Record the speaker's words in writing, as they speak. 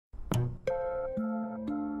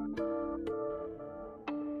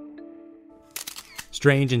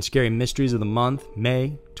Strange and Scary Mysteries of the Month,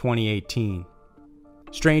 May 2018.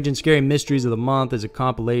 Strange and Scary Mysteries of the Month is a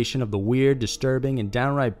compilation of the weird, disturbing, and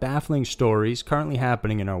downright baffling stories currently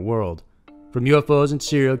happening in our world. From UFOs and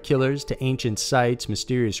serial killers to ancient sites,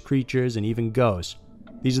 mysterious creatures, and even ghosts.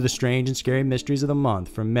 These are the Strange and Scary Mysteries of the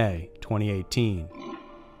Month for May 2018.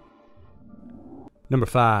 Number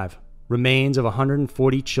 5. Remains of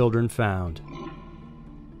 140 children found.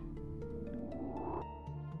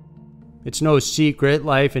 It's no secret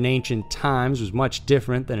life in ancient times was much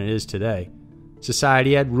different than it is today.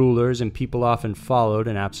 Society had rulers and people often followed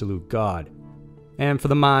an absolute god. And for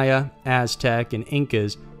the Maya, Aztec, and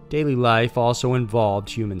Incas, daily life also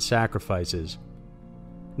involved human sacrifices.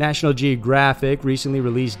 National Geographic recently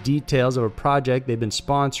released details of a project they've been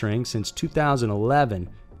sponsoring since 2011,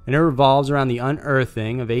 and it revolves around the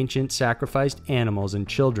unearthing of ancient sacrificed animals and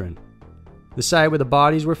children. The site where the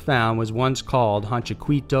bodies were found was once called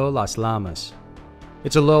Hanchiquito Las Lamas.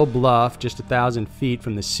 It's a low bluff just 1,000 feet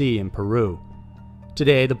from the sea in Peru.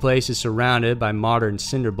 Today, the place is surrounded by modern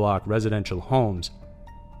cinder-block residential homes.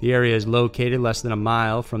 The area is located less than a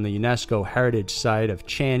mile from the UNESCO heritage site of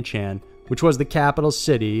Chan Chan, which was the capital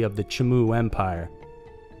city of the Chmu Empire.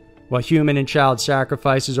 While human and child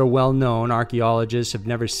sacrifices are well known, archaeologists have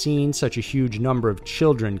never seen such a huge number of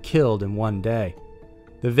children killed in one day.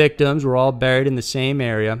 The victims were all buried in the same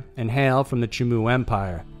area and hail from the Chmu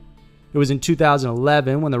Empire. It was in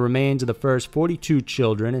 2011 when the remains of the first 42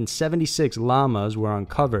 children and 76 llamas were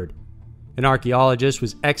uncovered. An archaeologist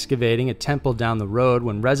was excavating a temple down the road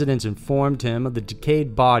when residents informed him of the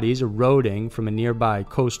decayed bodies eroding from a nearby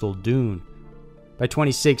coastal dune. By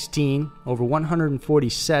 2016, over 140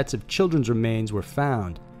 sets of children's remains were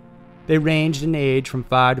found. They ranged in age from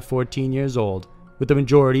 5 to 14 years old, with the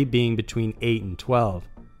majority being between 8 and 12.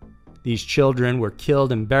 These children were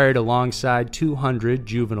killed and buried alongside 200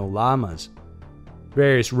 juvenile llamas.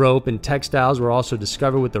 Various rope and textiles were also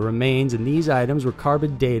discovered with the remains, and these items were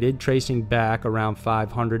carbon dated, tracing back around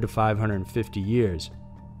 500 to 550 years.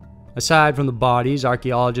 Aside from the bodies,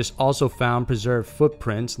 archaeologists also found preserved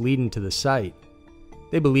footprints leading to the site.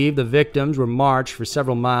 They believe the victims were marched for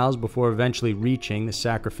several miles before eventually reaching the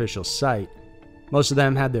sacrificial site. Most of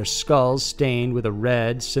them had their skulls stained with a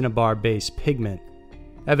red, cinnabar-based pigment.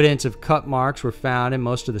 Evidence of cut marks were found in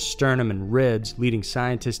most of the sternum and ribs, leading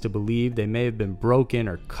scientists to believe they may have been broken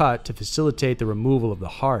or cut to facilitate the removal of the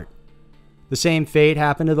heart. The same fate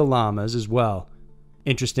happened to the llamas as well.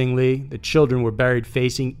 Interestingly, the children were buried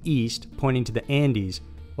facing east, pointing to the Andes,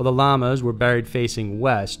 while the llamas were buried facing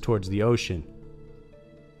west towards the ocean.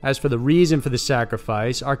 As for the reason for the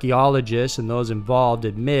sacrifice, archaeologists and those involved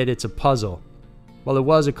admit it's a puzzle. While it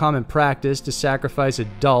was a common practice to sacrifice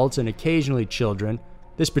adults and occasionally children,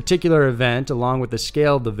 this particular event, along with the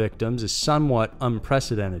scale of the victims, is somewhat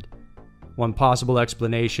unprecedented. One possible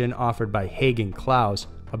explanation offered by Hagen Klaus,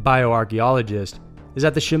 a bioarchaeologist, is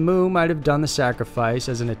that the Chmu might have done the sacrifice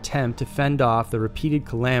as an attempt to fend off the repeated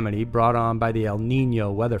calamity brought on by the El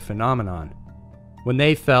Niño weather phenomenon. When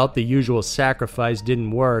they felt the usual sacrifice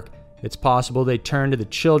didn't work, it's possible they turned to the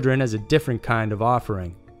children as a different kind of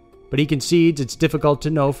offering. But he concedes it's difficult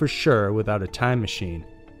to know for sure without a time machine.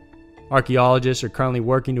 Archaeologists are currently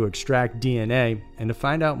working to extract DNA and to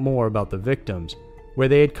find out more about the victims, where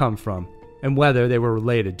they had come from, and whether they were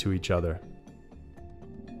related to each other.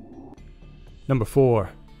 Number 4.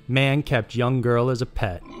 Man kept young girl as a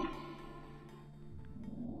pet.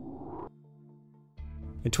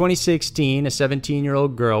 In 2016, a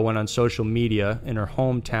 17-year-old girl went on social media in her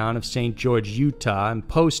hometown of St. George, Utah, and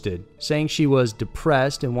posted, saying she was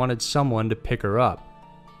depressed and wanted someone to pick her up.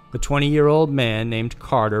 The 20-year-old man named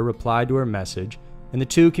Carter replied to her message, and the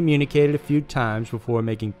two communicated a few times before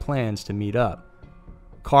making plans to meet up.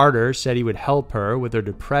 Carter said he would help her with her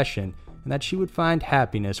depression and that she would find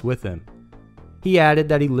happiness with him. He added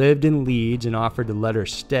that he lived in Leeds and offered to let her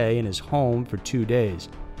stay in his home for 2 days.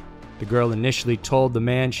 The girl initially told the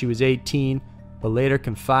man she was 18, but later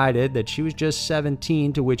confided that she was just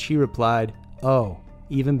 17, to which he replied, "Oh,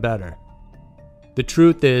 even better." The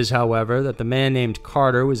truth is, however, that the man named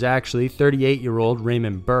Carter was actually 38-year-old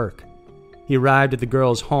Raymond Burke. He arrived at the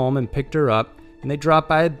girl's home and picked her up, and they dropped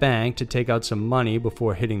by a bank to take out some money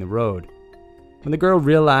before hitting the road. When the girl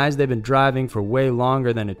realized they'd been driving for way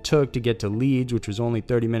longer than it took to get to Leeds, which was only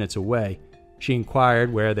 30 minutes away, she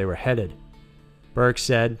inquired where they were headed. Burke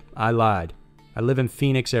said, "I lied. I live in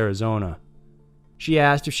Phoenix, Arizona." She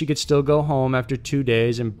asked if she could still go home after 2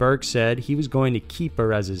 days, and Burke said he was going to keep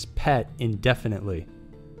her as his pet indefinitely.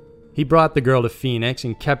 He brought the girl to Phoenix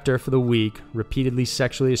and kept her for the week, repeatedly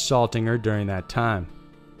sexually assaulting her during that time.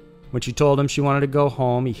 When she told him she wanted to go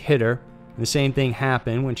home, he hit her The same thing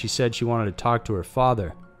happened when she said she wanted to talk to her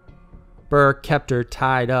father. Burke kept her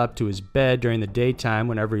tied up to his bed during the daytime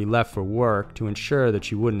whenever he left for work to ensure that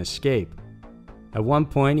she wouldn't escape. At one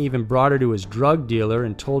point, he even brought her to his drug dealer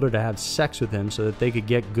and told her to have sex with him so that they could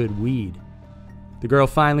get good weed. The girl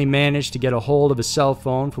finally managed to get a hold of a cell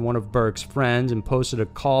phone from one of Burke's friends and posted a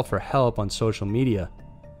call for help on social media.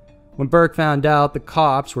 When Burke found out the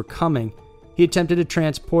cops were coming, he attempted to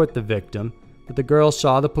transport the victim, but the girl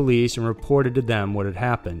saw the police and reported to them what had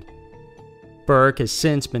happened. Burke has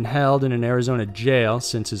since been held in an Arizona jail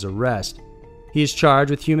since his arrest. He is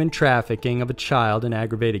charged with human trafficking of a child and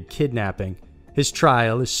aggravated kidnapping. His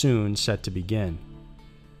trial is soon set to begin.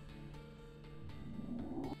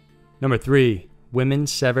 Number 3.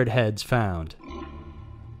 Women's severed heads found.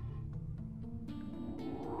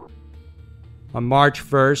 On March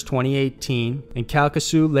 1, 2018, in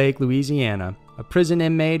Calcasieu Lake, Louisiana, a prison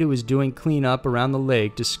inmate who was doing cleanup around the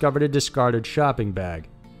lake discovered a discarded shopping bag.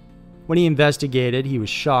 When he investigated, he was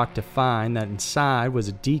shocked to find that inside was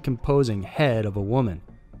a decomposing head of a woman.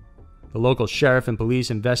 The local sheriff and police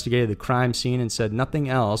investigated the crime scene and said nothing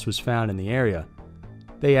else was found in the area.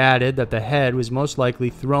 They added that the head was most likely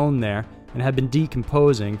thrown there and had been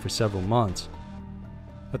decomposing for several months.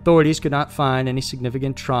 Authorities could not find any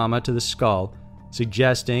significant trauma to the skull,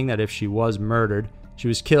 suggesting that if she was murdered, she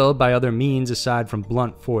was killed by other means aside from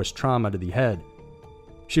blunt force trauma to the head.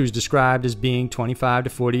 She was described as being 25 to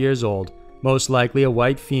 40 years old, most likely a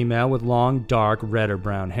white female with long, dark red or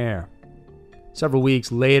brown hair. Several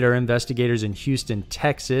weeks later, investigators in Houston,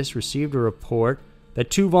 Texas, received a report that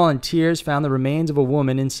 2 volunteers found the remains of a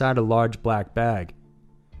woman inside a large black bag.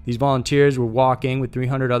 These volunteers were walking with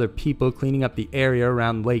 300 other people cleaning up the area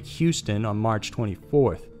around Lake Houston on March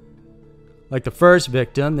 24th. Like the first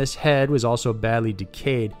victim, this head was also badly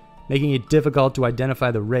decayed, making it difficult to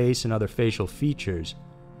identify the race and other facial features.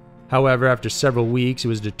 However, after several weeks, it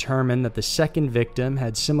was determined that the second victim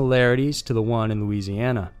had similarities to the one in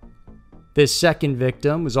Louisiana. This second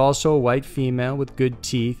victim was also a white female with good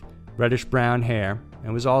teeth, reddish-brown hair,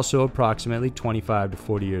 and was also approximately 25 to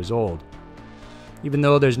 40 years old. Even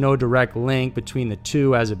though there's no direct link between the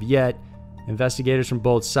two as of yet, investigators from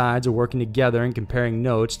both sides are working together and comparing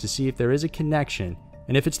notes to see if there is a connection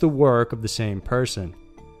and if it's the work of the same person.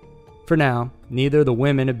 For now, neither of the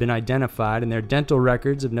women have been identified and their dental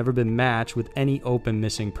records have never been matched with any open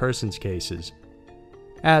missing persons cases.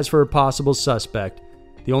 As for a possible suspect,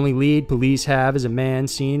 the only lead police have is a man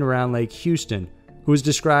seen around Lake Houston, who is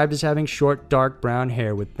described as having short dark brown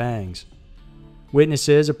hair with bangs.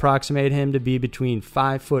 Witnesses approximate him to be between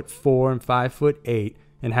 5'4" and 5'8"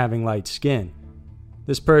 and having light skin.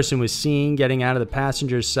 This person was seen getting out of the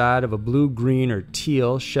passenger side of a blue, green, or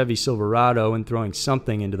teal Chevy Silverado and throwing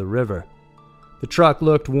something into the river. The truck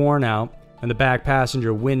looked worn out, and the back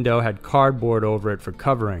passenger window had cardboard over it for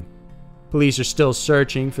covering. Police are still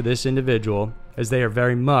searching for this individual, as they are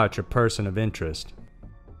very much a person of interest.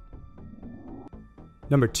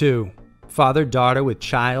 Number 2. Father-daughter with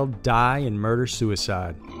child die in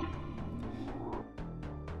murder-suicide.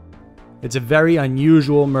 It's a very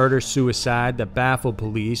unusual murder-suicide that baffled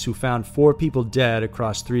police, who found 4 people dead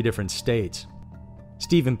across 3 different states.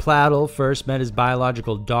 Stephen Plattle first met his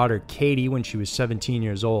biological daughter Katie when she was 17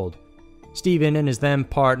 years old. Stephen and his then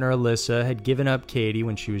partner Alyssa had given up Katie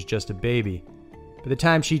when she was just a baby. By the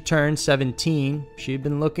time she turned 17, she had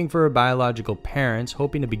been looking for her biological parents,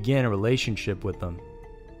 hoping to begin a relationship with them.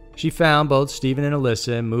 She found both Stephen and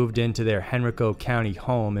Alyssa and moved into their Henrico County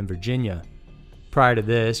home in Virginia. Prior to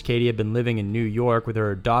this, Katie had been living in New York with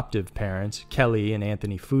her adoptive parents, Kelly and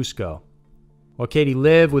Anthony Fusco. While Katie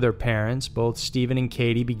lived with her parents, both Stephen and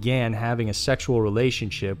Katie began having a sexual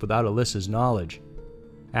relationship without Alyssa's knowledge.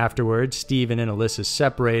 Afterwards, Stephen and Alyssa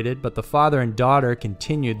separated, but the father and daughter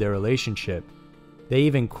continued their relationship. They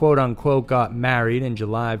even quote-unquote got married in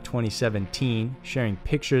July of 2017, sharing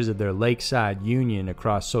pictures of their lakeside union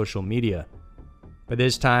across social media. By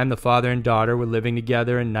this time, the father and daughter were living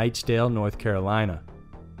together in Knightsdale, North Carolina.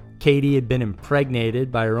 Katie had been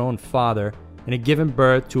impregnated by her own father and had given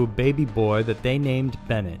birth to a baby boy that they named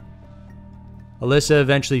Bennett. Alyssa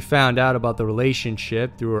eventually found out about the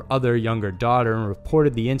relationship through her other younger daughter and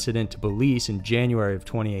reported the incident to police in January of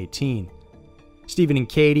 2018. Stephen and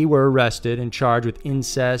Katie were arrested and charged with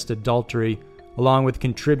incest, adultery, along with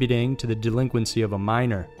contributing to the delinquency of a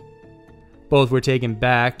minor. Both were taken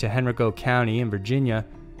back to Henrico County in Virginia,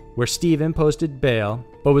 where Stephen posted bail,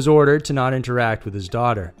 but was ordered to not interact with his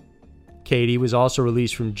daughter. Katie was also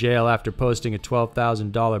released from jail after posting a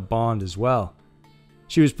 $12,000 bond as well.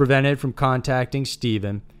 She was prevented from contacting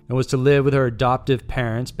Stephen and was to live with her adoptive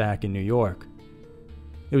parents back in New York.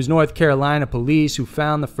 It was North Carolina police who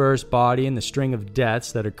found the first body in the string of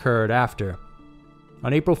deaths that occurred after.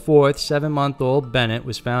 On April 4th, 7-month-old Bennett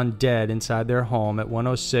was found dead inside their home at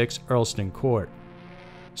 106 Earlston Court.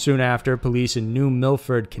 Soon after, police in New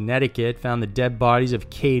Milford, Connecticut found the dead bodies of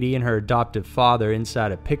Katie and her adoptive father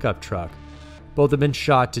inside a pickup truck. Both had been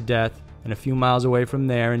shot to death, and a few miles away from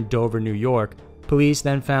there in Dover, New York, police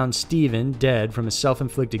then found Stephen dead from a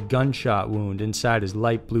self-inflicted gunshot wound inside his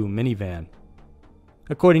light blue minivan.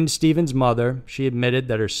 According to Stephen's mother, she admitted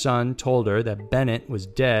that her son told her that Bennett was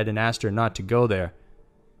dead and asked her not to go there.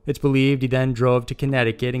 It's believed he then drove to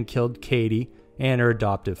Connecticut and killed Katie and her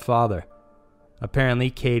adoptive father. Apparently,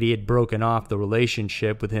 Katie had broken off the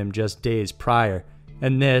relationship with him just days prior,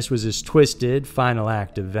 and this was his twisted, final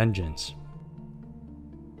act of vengeance.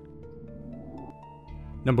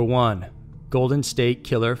 Number 1. Golden State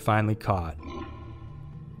Killer finally caught.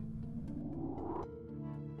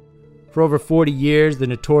 For over 40 years, the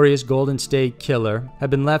notorious Golden State Killer had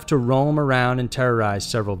been left to roam around and terrorize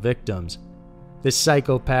several victims. This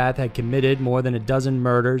psychopath had committed more than a dozen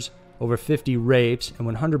murders, over 50 rapes, and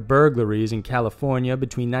 100 burglaries in California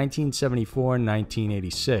between 1974 and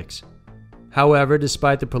 1986. However,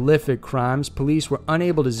 despite the prolific crimes, police were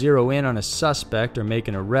unable to zero in on a suspect or make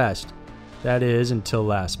an arrest. That is, until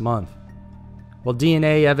last month. While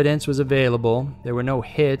DNA evidence was available, there were no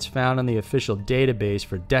hits found on the official database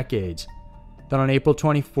for decades. Then on April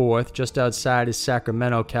 24th, just outside his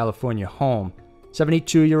Sacramento, California home,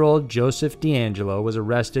 72-year-old Joseph DeAngelo was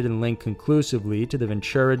arrested and linked conclusively to the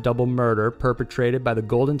Ventura double murder perpetrated by the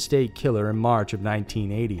Golden State Killer in March of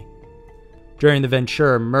 1980. During the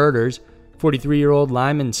Ventura murders, 43-year-old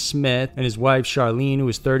Lyman Smith and his wife Charlene, who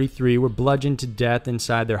was 33, were bludgeoned to death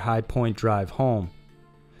inside their High Point Drive home.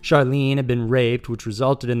 Charlene had been raped, which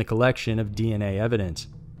resulted in the collection of DNA evidence.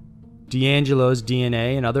 DeAngelo's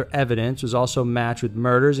DNA and other evidence was also matched with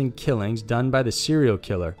murders and killings done by the serial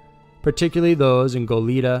killer, particularly those in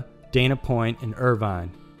Goleta, Dana Point, and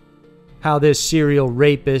Irvine. How this serial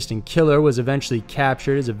rapist and killer was eventually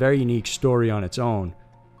captured is a very unique story on its own.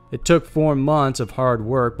 It took 4 months of hard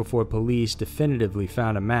work before police definitively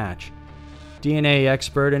found a match. DNA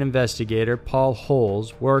expert and investigator Paul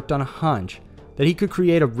Holes worked on a hunch that he could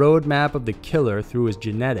create a roadmap of the killer through his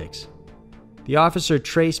genetics. The officer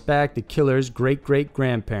traced back the killer's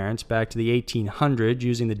great-great-grandparents back to the 1800s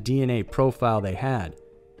using the DNA profile they had.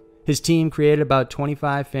 His team created about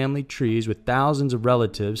 25 family trees with thousands of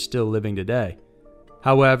relatives still living today.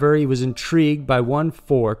 However, he was intrigued by one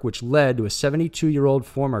fork which led to a 72-year-old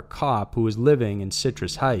former cop who was living in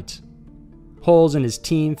Citrus Heights. Holes and his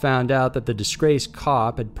team found out that the disgraced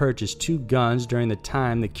cop had purchased 2 guns during the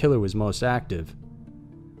time the killer was most active.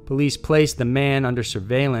 Police placed the man under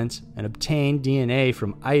surveillance and obtained DNA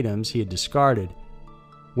from items he had discarded.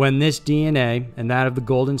 When this DNA and that of the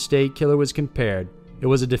Golden State Killer was compared, it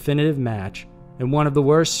was a definitive match, and one of the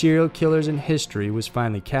worst serial killers in history was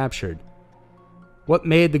finally captured. What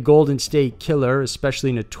made the Golden State Killer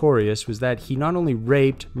especially notorious was that he not only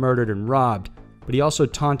raped, murdered, and robbed, but he also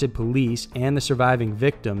taunted police and the surviving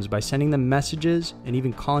victims by sending them messages and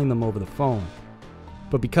even calling them over the phone.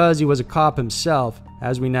 But because he was a cop himself,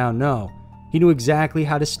 as we now know, he knew exactly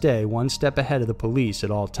how to stay one step ahead of the police at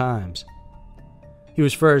all times. He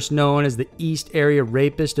was first known as the East Area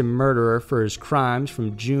Rapist and Murderer for his crimes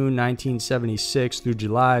from June 1976 through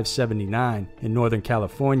July of '79 in Northern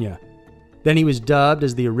California. Then he was dubbed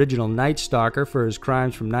as the original Night Stalker for his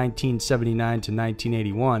crimes from 1979 to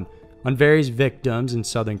 1981 on various victims in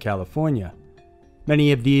Southern California.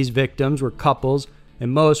 Many of these victims were couples,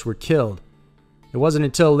 and most were killed. It wasn't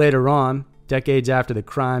until later on, decades after the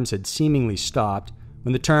crimes had seemingly stopped,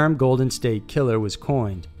 when the term Golden State Killer was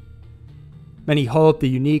coined. Many hope the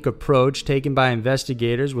unique approach taken by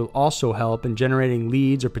investigators will also help in generating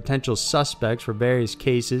leads or potential suspects for various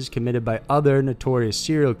cases committed by other notorious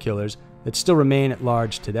serial killers that still remain at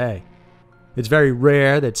large today. It's very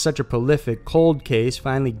rare that such a prolific cold case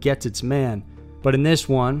finally gets its man, but in this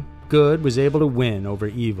one, good was able to win over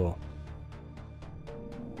evil.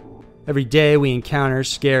 Every day we encounter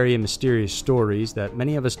scary and mysterious stories that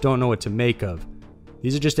many of us don't know what to make of.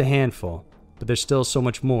 These are just a handful, but there's still so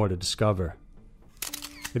much more to discover.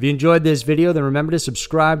 If you enjoyed this video, then remember to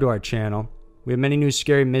subscribe to our channel. We have many new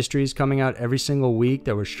scary mysteries coming out every single week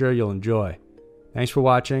that we're sure you'll enjoy. Thanks for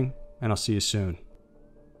watching, and I'll see you soon.